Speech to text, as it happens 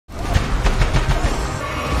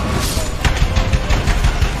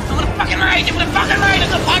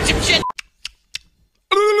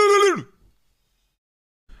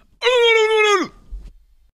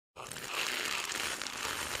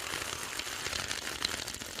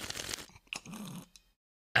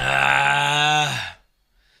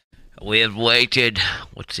We have waited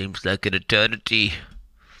what seems like an eternity.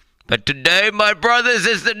 But today, my brothers,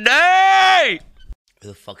 is the day! Who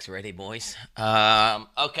the fuck's ready, boys?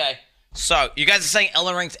 Okay. So, you guys are saying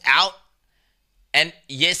Elden Ring's out? And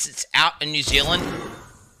yes, it's out in New Zealand.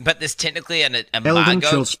 But there's technically an embargo. Elden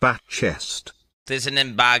chill spat chest. There's an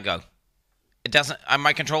embargo. It doesn't...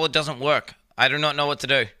 my controller doesn't work. I do not know what to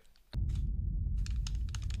do.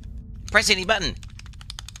 Press any button.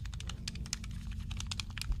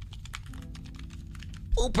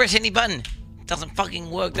 Oh, press any button. Doesn't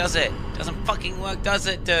fucking work, does it? Doesn't fucking work, does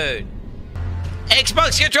it, dude?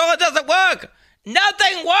 Xbox controller doesn't work!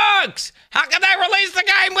 Nothing works! How can they release the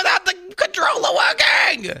game without the controller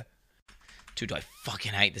working? Dude, I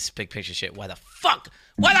fucking hate this big picture shit. Why the fuck?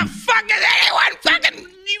 Why the fuck is anyone fucking...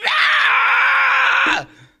 Ah!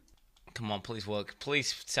 Come on, please work.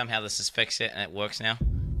 Please, somehow this has fixed it and it works now.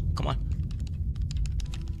 Come on.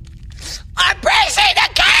 I'm pressing the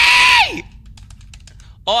key!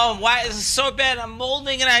 Oh, why? This is so bad. I'm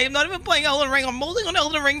molding and I'm not even playing Elden Ring. I'm molding on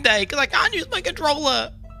Elden Ring Day because I can't use my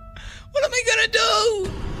controller. What am I gonna do?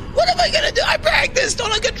 What am I gonna do? I practiced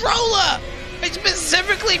on a controller. I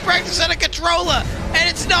specifically practiced on a controller and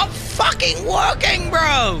it's not fucking working,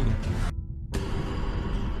 bro.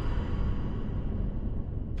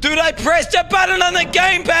 Dude, I pressed a button on the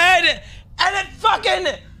gamepad and it fucking...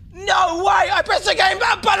 No way! I pressed the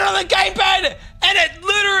button on the gamepad and it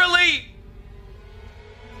literally...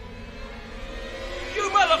 You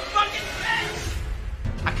motherfucking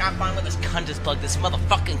bitch! I can't find where this cunt is plugged. This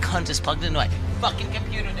motherfucking cunt is plugged into my fucking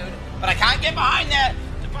computer, dude. But I can't get behind that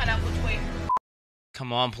to find out which way.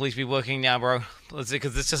 Come on, please be working now, bro.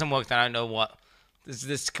 Because this doesn't work, then I don't know what.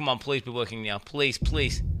 Come on, please be working now. Please,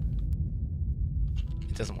 please.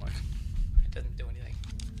 It doesn't work. It doesn't do anything.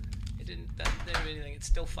 It doesn't do anything. It's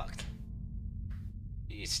still fucked.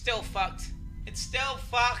 It's still fucked. It's still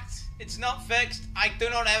fucked. It's not fixed. I do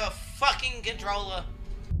not have a fucking controller.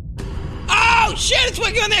 Oh shit! It's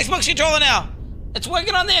working on the Xbox controller now. It's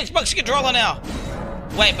working on the Xbox controller now.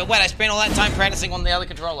 Wait, I spent all that time practicing on the other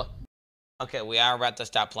controller. Okay, we are about to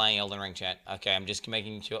start playing Elden Ring, chat. Okay, I'm just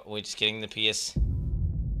making sure we're just getting the PS.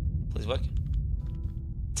 Please work. It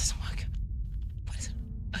doesn't work. Why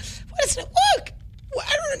doesn't it work?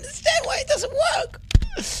 I don't understand why it doesn't work.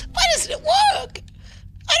 Why doesn't it work?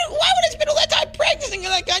 Why would I spend all that time practicing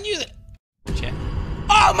and I can't use it? Chat.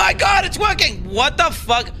 Oh my god, it's working! What the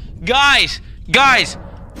fuck? Guys!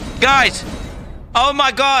 Oh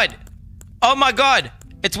my god! Oh my god!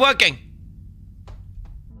 It's working!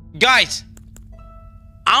 Guys!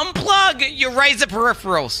 Unplug your Razer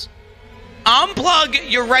peripherals! Unplug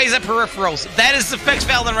your Razer peripherals! That is the fix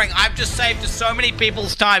for Elden Ring. I've just saved so many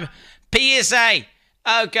people's time. PSA!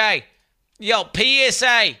 Okay. Yo,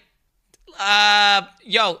 PSA!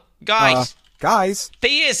 Yo, guys. Guys.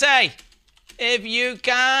 PSA! If you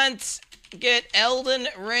can't get Elden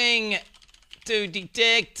Ring to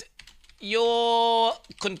detect your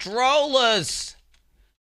controllers.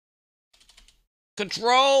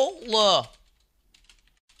 Controller.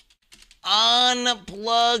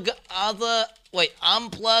 Unplug Razer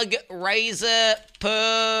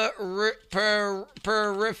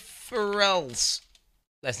peripherals.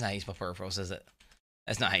 That's not how you spell peripherals, is it?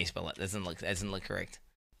 That's not how you spell it. That doesn't look correct.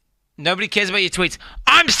 Nobody cares about your tweets.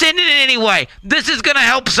 I'm sending it anyway. This is going to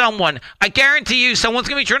help someone. I guarantee you someone's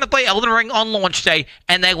going to be trying to play Elden Ring on launch day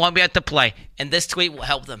and they won't be able to play. And this tweet will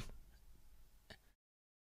help them.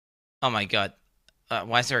 Oh my god.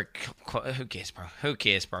 Why is there a... Who cares, bro? Who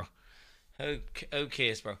cares, bro? Who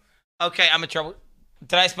cares, bro? Okay, I'm in trouble.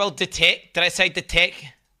 Did I spell detect? Did I say detect?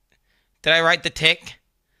 Did I write detect?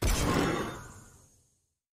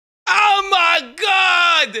 Oh my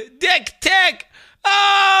god! Tech!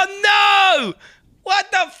 Oh no!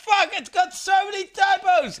 What the fuck? It's got so many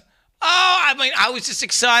typos! Oh, I mean, I was just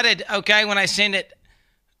excited, okay, when I sent it.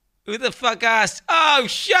 Who the fuck asked? Oh,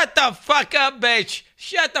 shut the fuck up, bitch!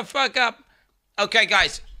 Shut the fuck up! Okay,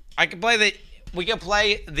 guys, we can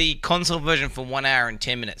play the console version for 1 hour and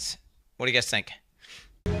 10 minutes. What do you guys think?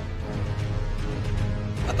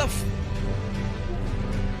 What the f...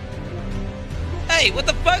 Hey, what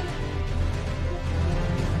the fuck?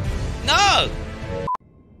 No!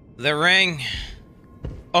 The ring.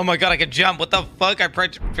 Oh my god, I can jump. What the fuck? I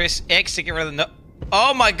press X to get rid of the no...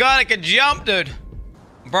 Oh my god, I can jump, dude.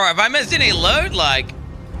 Bro, have I missed any load? Like,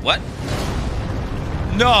 what?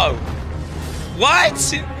 No.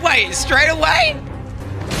 What? Wait, straight away?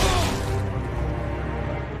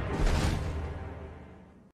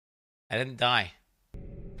 I didn't die.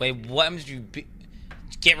 Wait, what did you be?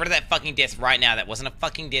 Get rid of that fucking death right now. That wasn't a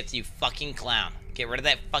fucking death, you fucking clown. Get rid of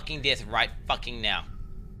that fucking death right fucking now.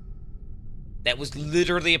 That was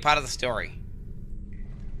literally a part of the story.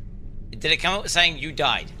 Did it come up with saying you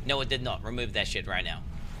died? No, it did not. Remove that shit right now.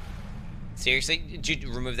 Seriously? Did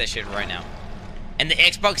you remove that shit right now? And the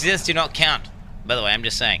Xbox deaths do not count. By the way, I'm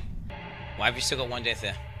just saying. Why have you still got one death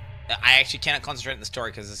there? I actually cannot concentrate on the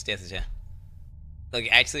story because this death is here. Like,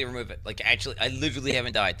 actually remove it. Like, actually, I literally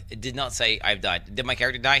haven't died. It did not say I've died. Did my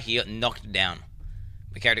character die? He got knocked down.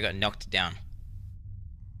 My character got knocked down.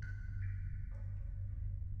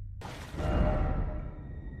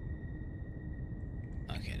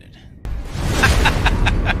 Okay, dude.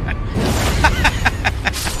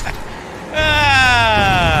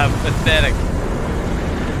 Ah, pathetic.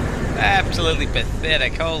 Absolutely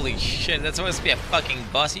pathetic. Holy shit, that's supposed to be a fucking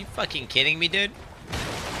boss. Are you fucking kidding me, dude?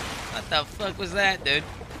 What the fuck was that, dude?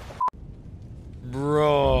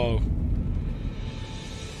 Bro.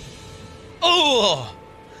 Oh!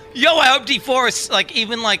 Yo, I hope D4 is, like,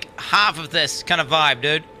 even, like, half of this kind of vibe,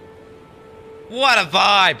 dude. What a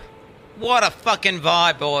vibe. What a fucking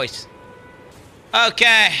vibe, boys.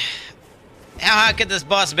 Okay. How hard could this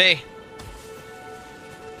boss be?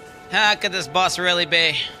 How could this boss really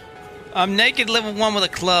be? I'm naked level 1 with a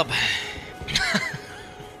club.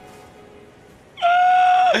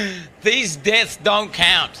 These deaths don't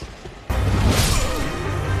count.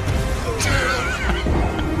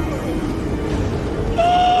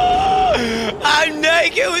 I'm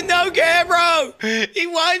naked with no gear, bro. He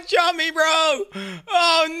one-shot me, bro.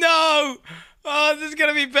 Oh, no. Oh, this is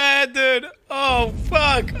gonna be bad, dude. Oh,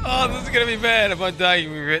 fuck. Oh, this is gonna be bad if I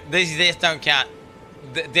die. These deaths don't count.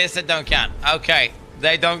 Deaths that don't count. Okay.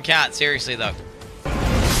 They don't count. Seriously, though.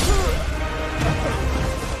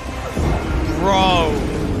 Bro.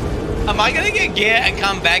 Am I gonna get gear and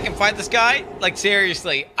come back and fight this guy? Like,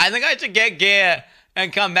 seriously. I think I should get gear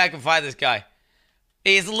and come back and fight this guy.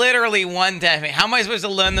 He's literally one-tapping. How am I supposed to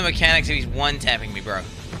learn the mechanics if he's one-tapping me, bro?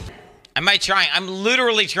 Am I trying? I'm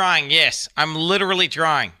literally trying. Yes, I'm literally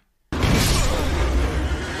trying. Dude!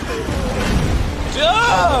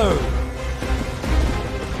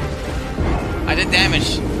 I did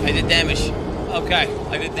damage. I did damage. Okay,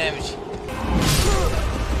 I did damage.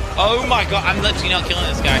 Oh my god, I'm literally not killing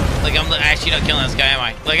this guy. Like, I'm actually not killing this guy, am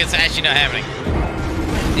I? Like, it's actually not happening.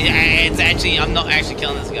 It's actually, I'm not actually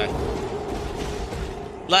killing this guy.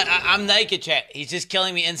 Like, I'm naked, chat. He's just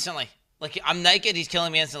killing me instantly. Like, I'm naked, he's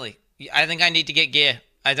killing me instantly. I think I need to get gear.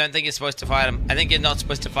 I don't think you're supposed to fight him. I think you're not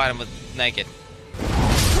supposed to fight him with naked.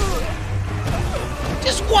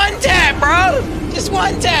 Just one tap, bro! Just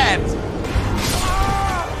one tap!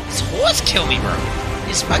 This horse kill me, bro.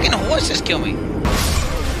 This fucking horse just kill me.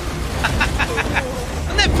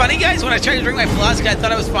 Isn't that funny, guys? When I tried to drink my flask, I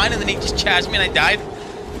thought I was fine, and then he just charged me and I died.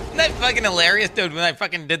 Isn't that fucking hilarious, dude, when I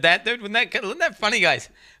fucking did that, dude? Wasn't that funny, guys?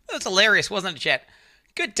 That was hilarious, wasn't it, chat?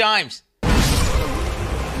 Good times.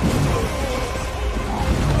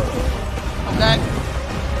 Okay.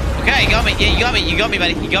 Okay, you got me. Yeah, you got me. You got me,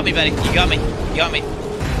 buddy. You got me, buddy. You got me. You got me.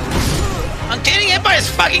 I'm getting hit by his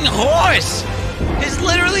fucking horse! His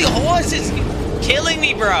literally horse is killing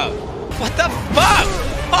me, bro. What the fuck?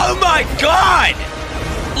 Oh my god!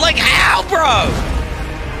 Like how, bro?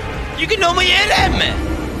 You can normally hit him!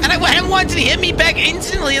 And I hit him once and he hit me back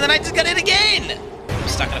instantly and then I just got hit again! I'm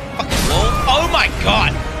stuck in a fucking wall. Oh my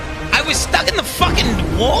god! I was stuck in the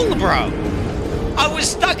fucking wall, bro! I was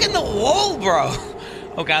stuck in the wall, bro!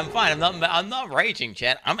 Okay, I'm fine. I'm not raging,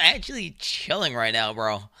 chat. I'm actually chilling right now,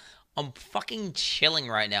 bro. I'm fucking chilling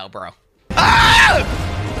right now, bro. Ah!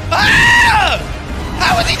 Ah!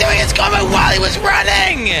 How was he doing his combo while he was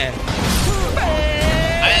running? I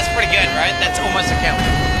mean, that's pretty good, right? That's almost a kill.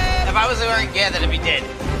 If I was wearing gear, that'd be dead.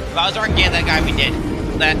 If I was wearing gear, that guy would be dead.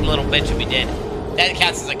 That little bitch would be dead. That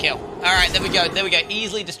counts as a kill. Alright, there we go. There we go.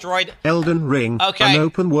 Easily destroyed. Elden Ring, okay. An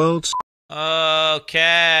open world.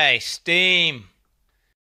 Okay, Steam.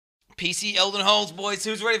 PC Elden Holes, boys.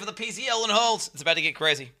 Who's ready for the PC Elden Holes? It's about to get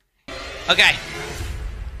crazy. Okay.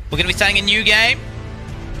 We're going to be starting a new game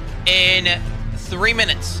in 3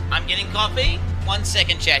 minutes. I'm getting coffee. 1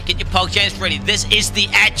 second, chat. Get your poke chains ready. This is the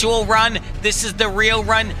actual run. This is the real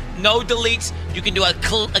run. No deletes. You can do a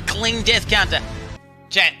clean death counter.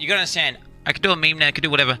 Chat, you got to understand. I could do a meme now. I could do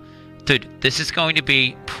whatever. Dude, this is going to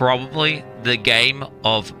be probably the game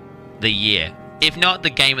of the year. If not the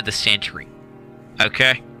game of the century.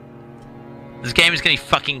 Okay? This game is going to be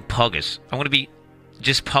fucking poggers. I'm going to be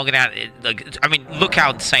just pogging out. Like, I mean, look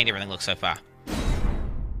how insane everything looks so far.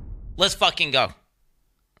 Let's fucking go.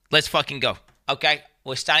 Let's fucking go. Okay?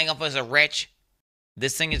 We're starting off as a wretch.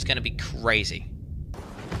 This thing is going to be crazy.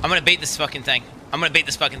 I'm going to beat this fucking thing. I'm going to beat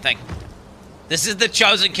this fucking thing. This is the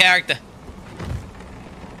chosen character.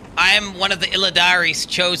 I am one of the Illidari's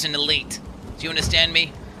chosen elite. Do you understand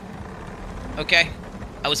me? Okay?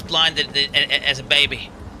 I was blinded as a baby.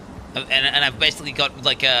 And I've basically got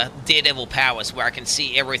like daredevil powers where I can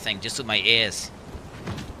see everything just with my ears.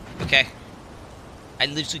 Okay? I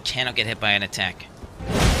literally cannot get hit by an attack.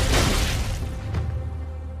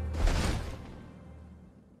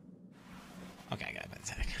 Okay, I got an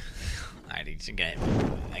attack. I need to get...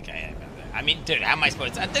 Okay, I mean, dude, how am I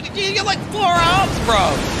supposed to... You got like 4 arms,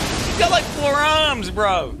 bro! You got like 4 arms,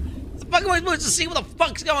 bro! What the fuck am I supposed to see what the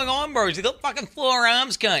fuck's going on, bro? You got fucking 4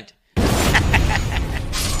 arms, cunt!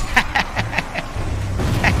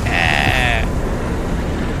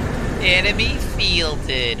 Enemy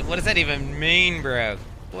fielded. What does that even mean, bro?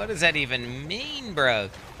 What does that even mean, bro?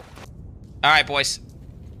 Alright, boys.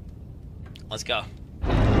 Let's go.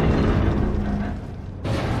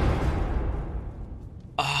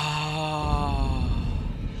 Oh.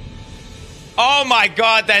 Oh my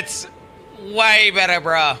god, that's way better,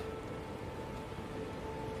 bro.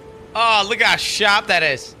 Oh, look how sharp that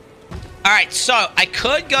is. Alright, so I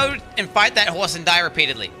could go and fight that horse and die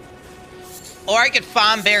repeatedly. Or I could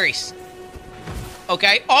farm berries.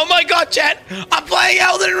 Okay? Oh my god, chat! I'm playing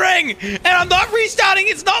Elden Ring! And I'm not restarting!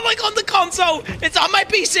 It's not like on the console! It's on my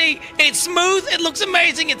PC! It's smooth, it looks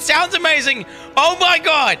amazing, it sounds amazing! Oh my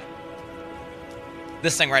god!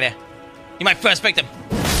 This thing right here. You're my first victim.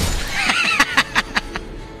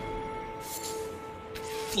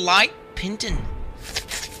 Flight Pinton.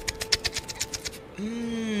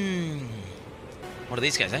 Mmm. What are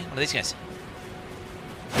these guys, eh? What are these guys?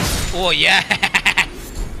 Oh, yeah.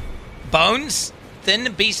 Bones? Thin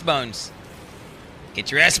beast bones. Get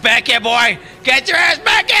your ass back here, boy. Get your ass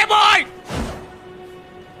back here, boy.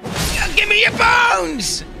 Give me your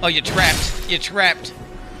bones. Oh, you're trapped. You're trapped.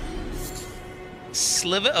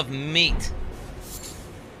 Sliver of meat.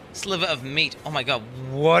 Sliver of meat. Oh, my God.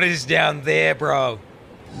 What is down there, bro?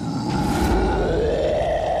 Oh,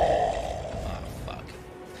 fuck.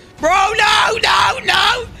 Bro, no, no,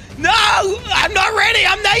 no. No! I'm not ready!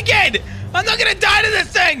 I'm naked! I'm not gonna die to this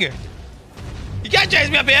thing! You can't chase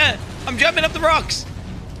me up here! I'm jumping up the rocks!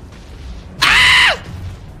 Ah!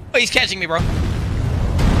 Oh, he's catching me, bro.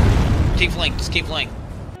 Keep flying. Just keep flying.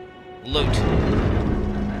 Loot.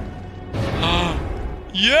 Oh!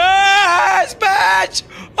 Yes, bitch!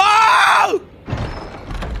 Oh!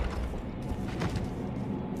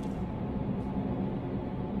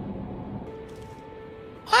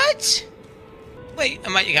 What? Wait,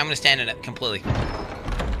 I'm gonna stand in it completely.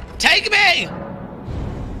 Take me!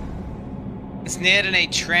 It's near in a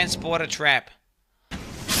transporter trap. My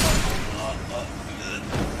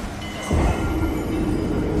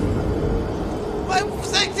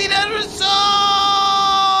 1,600 souls!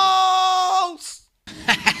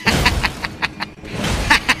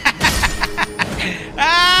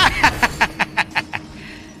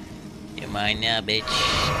 You're mine now, bitch.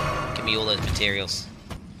 Give me all those materials.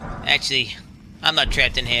 Actually, I'm not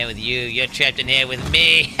trapped in here with you. You're trapped in here with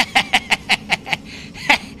me.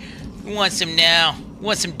 You want some now? You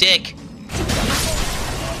want some dick?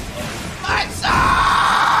 My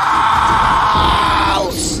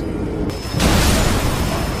souls!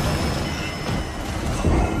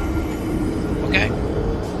 Okay.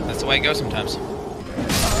 That's the way it goes sometimes.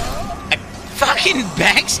 I fucking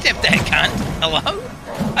backstepped that cunt. Hello?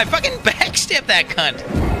 I fucking backstepped that cunt.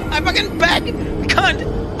 I fucking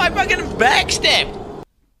backstepped!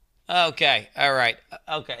 Okay, alright.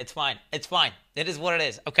 Okay, it's fine. It's fine. It is what it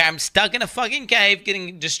is. Okay, I'm stuck in a fucking cave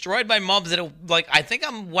getting destroyed by mobs that are, like, I think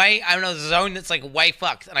I'm way, I don't know, the zone that's, like, way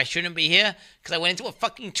fucked. And I shouldn't be here because I went into a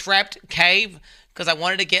fucking trapped cave because I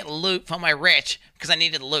wanted to get loot for my rich because I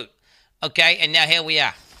needed loot. Okay, and now here we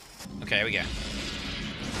are. Okay, here we go.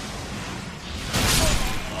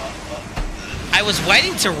 I was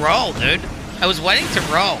waiting to roll, dude. I was waiting to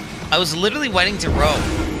roll. I was literally waiting to roll.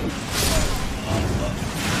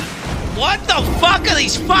 What the fuck are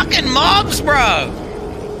these fucking mobs, bro?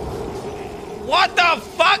 What the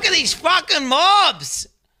fuck are these fucking mobs?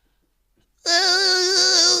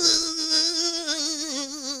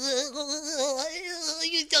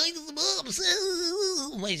 You're telling the mobs.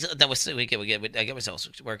 That was we get. I get myself.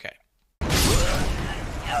 We're okay.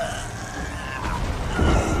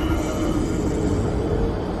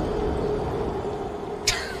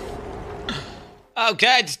 Okay,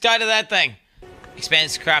 I just died of that thing.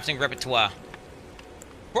 Expands crafting repertoire.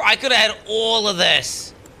 Bro, I could have had all of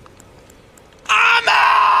this.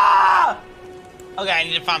 Armor! Okay, I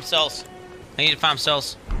need to farm souls. I need to farm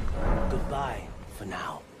souls. Goodbye for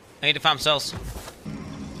now. I need to farm souls.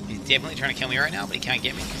 He's definitely trying to kill me right now, but he can't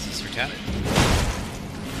get me because he's retarded.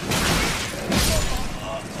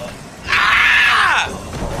 Ah!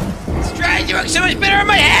 Strange, you look so much better in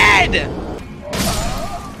my head!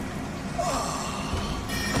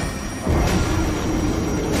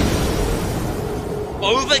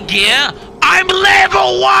 silver gear. I'm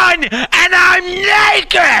level 1 and I'm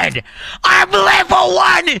naked! I'm level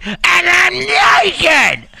 1 and I'm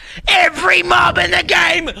naked! Every mob in the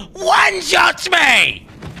game one-shots me!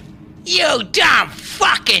 You dumb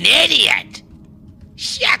fucking idiot!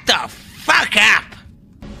 Shut the fuck up!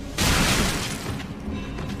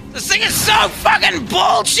 This thing is so fucking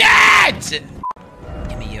bullshit!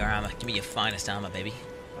 Give me your armor. Give me your finest armor, baby.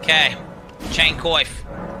 Okay. Chain coif.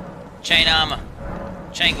 Chain armor.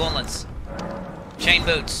 Chain gauntlets. Chain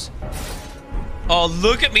boots. Oh,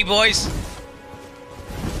 look at me, boys!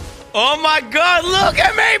 Oh my god, look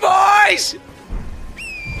at me, boys!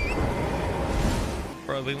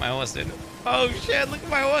 Bro, look at my horse, dude. Oh shit, look at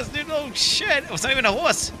my horse, dude. Oh shit, it's not even a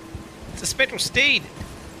horse. It's a spectral steed.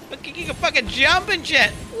 Look, you can fucking jump and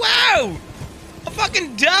shit. Wow! I'm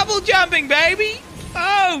fucking double jumping, baby!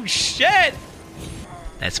 Oh shit!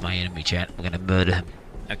 That's my enemy, chat. I'm gonna murder him.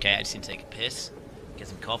 Okay, I just need to take a piss, get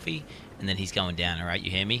some coffee, and then he's going down, alright?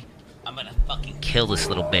 You hear me? I'm gonna fucking kill this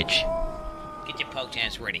little bitch. Get your poke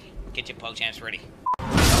champs ready. Get your poke champs ready.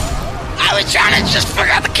 I was trying to just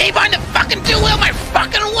figure out the keybind to fucking do well my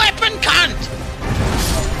fucking weapon, cunt!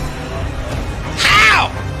 How?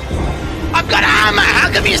 I've got armor! How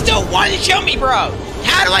come you still one-shot me, bro?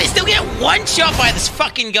 How do I still get one-shot by this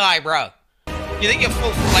fucking guy, bro? You think you're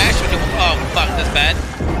full flash with your... Oh, fuck, that's bad.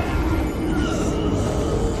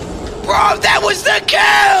 Bro, that was the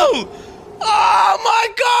kill! Oh my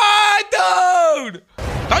god, dude!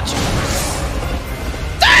 Dodge!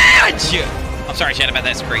 Dodge! I'm sorry, chat, about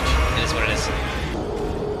that screech. It is what it is.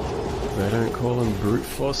 They don't call him Brute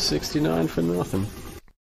Force 69 for nothing.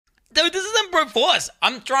 Dude, this isn't brute force.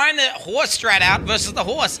 I'm trying the horse strat out versus the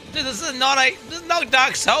horse. Dude, this is no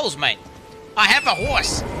Dark Souls, mate. I have a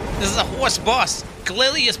horse. This is a horse boss.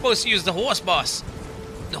 Clearly, you're supposed to use the horse boss.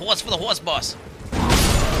 The horse for the horse boss.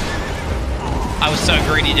 I was so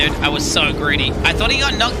greedy, dude. I was so greedy. I thought he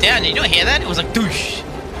got knocked down. Did you not hear that? It was like douche.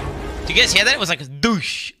 Did you guys hear that? It was like a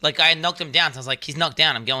douche. Like I knocked him down. So I was like, he's knocked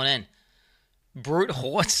down. I'm going in. Brute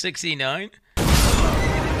Horse 69.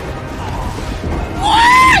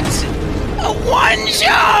 What? A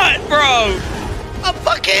one-shot, bro. A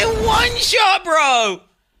fucking one-shot, bro.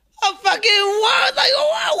 A fucking what? Like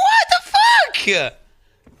what the fuck?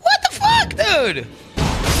 What the fuck, dude?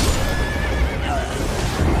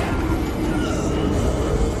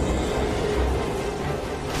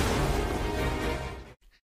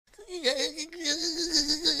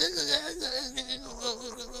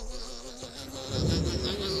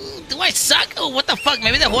 Do I suck? Oh, what the fuck?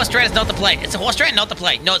 Maybe the horse strat is not the play. It's a horse strat, not the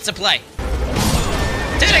play. No, it's the play.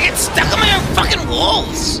 Dude, I get stuck on my own fucking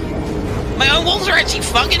walls. My own wolves are actually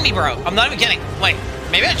fucking me, bro. I'm not even kidding. Wait,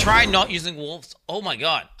 maybe I try not using wolves. Oh my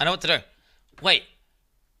god, I know what to do. Wait.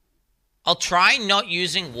 I'll try not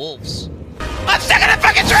using wolves. I'm stuck in a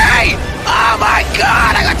fucking tree! Oh my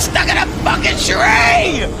god, I got stuck in a fucking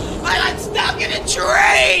tree! I got stuck in a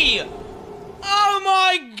tree! Oh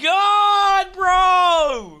my god,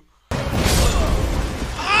 bro!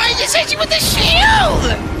 I just hit you with the shield!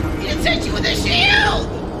 You just hit you with the shield!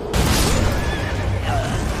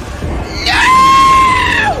 No!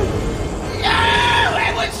 No!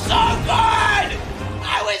 It was so good!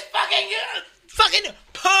 I was fucking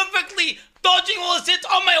perfectly dodging all the hits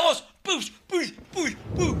on my horse! Boosh, boosh, boosh,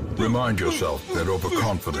 boosh. Remind yourself that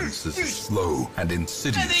overconfidence is a slow and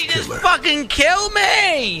insidious And he killer. just fucking kill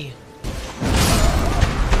me!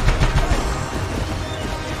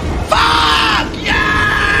 Fuck you!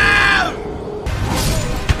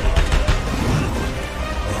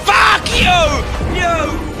 Fuck you! You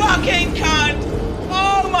fucking cunt!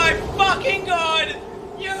 Oh my fucking god!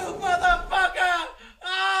 You motherfucker!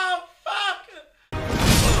 Oh fuck!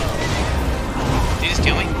 Did you just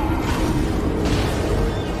kill me?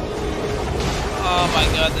 Oh my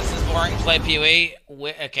god, this is boring play PoE.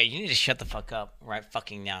 Okay, you need to shut the fuck up right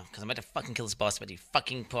fucking now, because I'm about to fucking kill this boss. It's about to be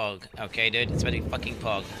fucking pog. Okay, dude? It's about to be fucking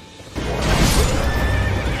pog.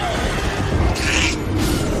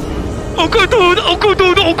 Okay, dude! Okay,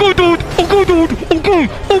 dude! Okay, dude! Okay, dude! Okay!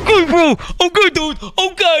 Okay, bro! Okay, dude!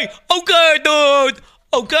 Okay! Okay, dude!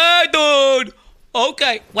 Okay, dude!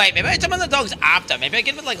 Okay. Wait, maybe I summon the dogs after. Maybe I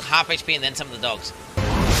get them like half HP and then summon the dogs.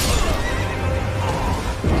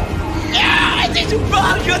 Yeah, I think you're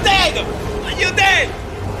dead! You're dead!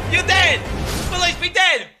 You're dead! Full HP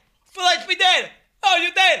dead! Full HP dead! Oh,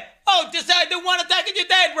 you're dead! Oh, just do one attack and you're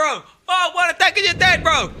dead, bro! Oh, one attack and you're dead,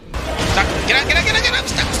 bro! Stuck! Get out, get out, get out, get out! I'm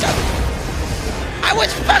stuck, I'm stuck! I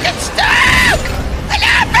was fucking stuck! And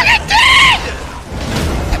now I'm fucking dead!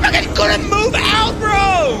 I'm fucking couldn't move out,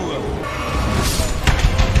 bro!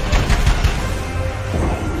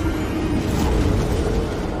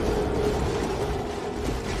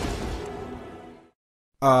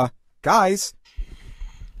 Guys?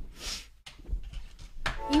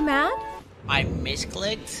 You mad? I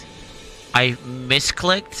misclicked. I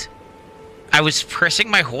was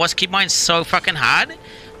pressing my horse keybind so fucking hard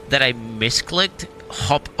that I misclicked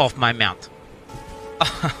hop off my mount.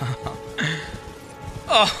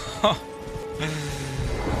 Oh.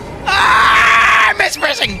 Ah!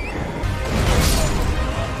 Mispressing!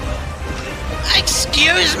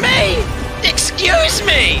 Excuse me! Excuse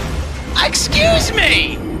me! Excuse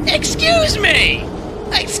me! Excuse me!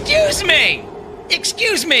 Excuse me!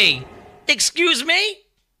 Excuse me! Excuse me?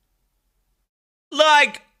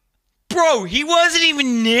 Like, bro, he wasn't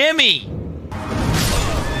even near me.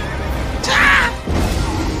 Ah!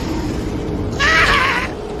 Ah!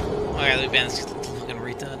 Okay, Luke Ben's fucking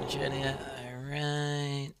retard and shit here.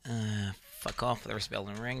 Alright. Fuck off with the rest of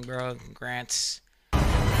Elden Ring, bro. Congrats. I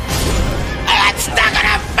got stuck on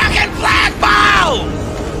a fucking flagpole!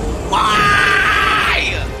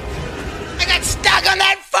 Why? I got stuck on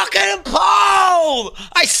that fucking pole!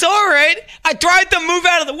 I saw it! I tried to move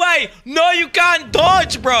out of the way! No, you can't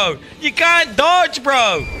dodge, bro! You can't dodge,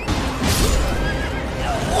 bro!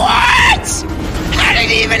 What?! How did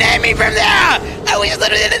he even hit me from there?! I was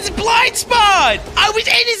literally in his blind spot! I was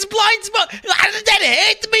in his blind spot! How did that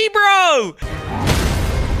hit me, bro?!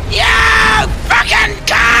 You fucking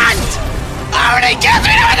cunt! Oh, and he kills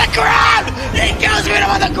me when I'm on the ground! He kills me when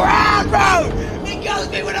I'm on the ground, bro! He kills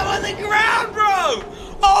me when I'm on the ground, bro!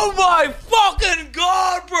 Oh my fucking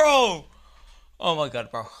god, bro! Oh my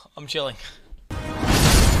god, bro. I'm chilling.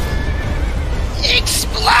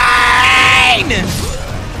 Explain!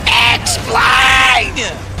 Explain!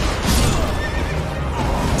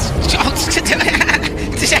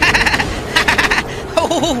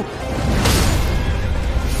 Oh.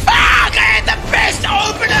 Fuck! I had the best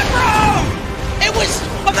opener, bro! It was...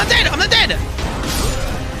 I'm not dead! I'm not dead!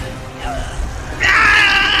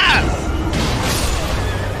 Ah!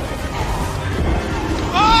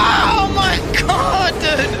 Oh my god,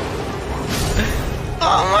 dude!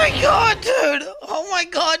 Oh my god, dude! Oh my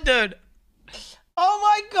god, dude! Oh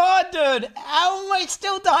my god, dude! How am I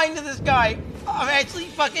still dying to this guy? I'm actually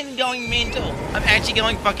fucking going mental. I'm actually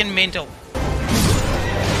going fucking mental. I'm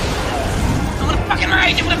gonna fucking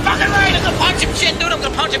rage! I'm gonna fucking rage! I'm gonna punch him shit, dude! I'm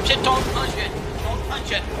gonna punch him shit! Don't punch it! Don't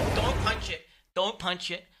punch it! Don't punch it! Don't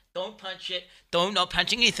punch it! Don't punch it! Don't, not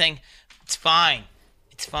punching anything. It's fine.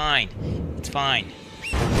 It's fine. It's fine.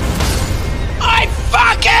 I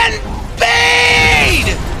fucking paid!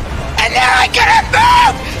 And then I couldn't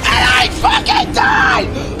move! And I fucking died!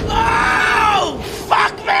 Oh!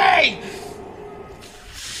 Fuck me!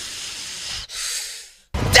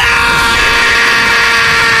 Die!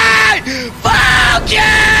 Fuck you!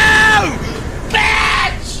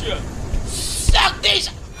 Bitch! Suck these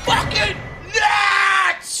fucking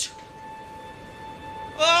nuts!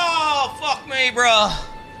 Oh, fuck me, bro.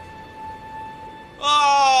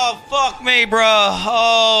 Oh, fuck me, bro.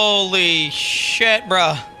 Holy shit,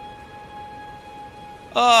 bro.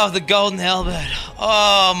 Oh, the golden helmet.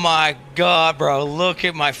 Oh, my God, bro. Look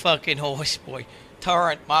at my fucking horse, boy.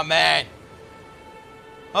 Torrent, my man.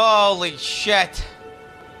 Holy shit.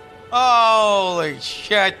 Holy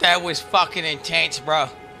shit, that was fucking intense, bro.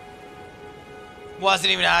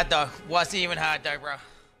 Wasn't even hard, though. Wasn't even hard, though, bro.